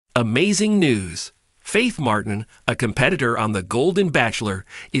Amazing news! Faith Martin, a competitor on The Golden Bachelor,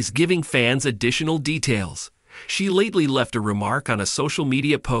 is giving fans additional details. She lately left a remark on a social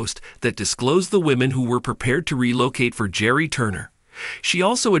media post that disclosed the women who were prepared to relocate for Jerry Turner. She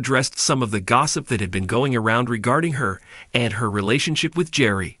also addressed some of the gossip that had been going around regarding her and her relationship with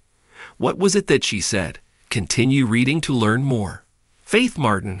Jerry. What was it that she said? Continue reading to learn more. Faith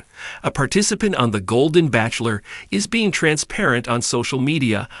Martin, a participant on The Golden Bachelor, is being transparent on social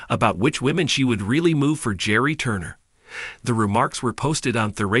media about which women she would really move for Jerry Turner. The remarks were posted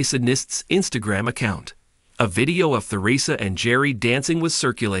on Theresa Nist's Instagram account. A video of Theresa and Jerry dancing was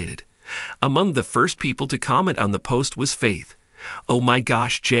circulated. Among the first people to comment on the post was Faith. "Oh my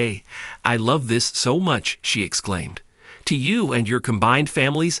gosh, Jay, I love this so much," she exclaimed. "To you and your combined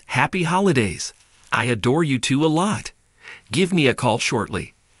families, happy holidays. I adore you two a lot. Give me a call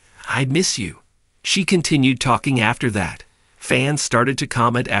shortly. I miss you." She continued talking after that. Fans started to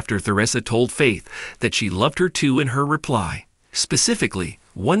comment after Theresa told Faith that she loved her too in her reply. Specifically,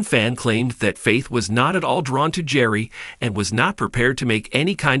 one fan claimed that Faith was not at all drawn to Jerry and was not prepared to make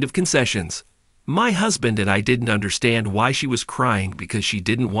any kind of concessions. "My husband and I didn't understand why she was crying because she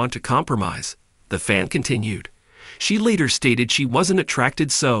didn't want to compromise," the fan continued. She later stated she wasn't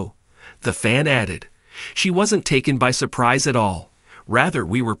attracted, so the fan added, "She wasn't taken by surprise at all. Rather,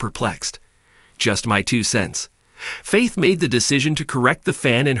 we were perplexed. Just my 2 cents. Faith made the decision to correct the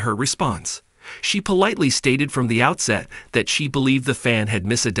fan in her response. She politely stated from the outset that she believed the fan had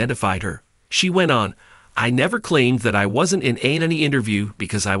misidentified her. She went on, "I never claimed that I wasn't in any interview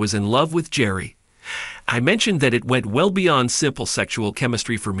because I was in love with Jerry. I mentioned that it went well beyond simple sexual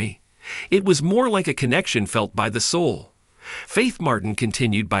chemistry for me. It was more like a connection felt by the soul." Faith Martin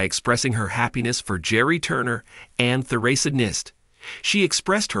continued by expressing her happiness for Jerry Turner and Theresa Nist. She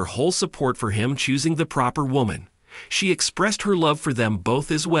expressed her whole support for him choosing the proper woman. She expressed her love for them both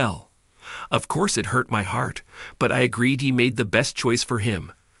as well. "Of course it hurt my heart, but I agreed he made the best choice for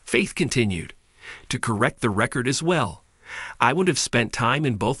him," Faith continued. "To correct the record as well, I would have spent time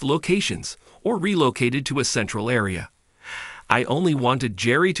in both locations or relocated to a central area. I only wanted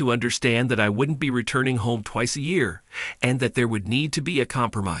Jerry to understand that I wouldn't be returning home twice a year and that there would need to be a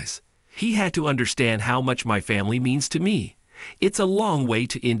compromise. He had to understand how much my family means to me. It's a long way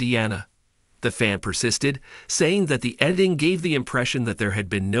to Indiana." The fan persisted, saying that the editing gave the impression that there had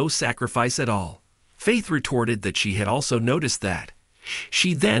been no sacrifice at all. Faith retorted that she had also noticed that.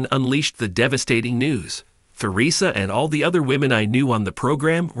 She then unleashed the devastating news. "Theresa and all the other women I knew on the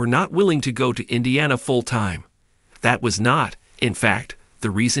program were not willing to go to Indiana full-time. That was not, in fact,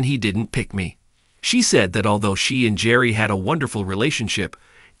 the reason he didn't pick me." She said that although she and Jerry had a wonderful relationship,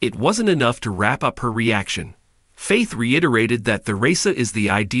 it wasn't enough to wrap up her reaction. Faith reiterated that Theresa is the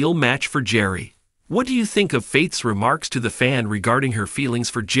ideal match for Jerry. What do you think of Faith's remarks to the fan regarding her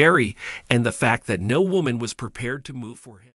feelings for Jerry and the fact that no woman was prepared to move for him?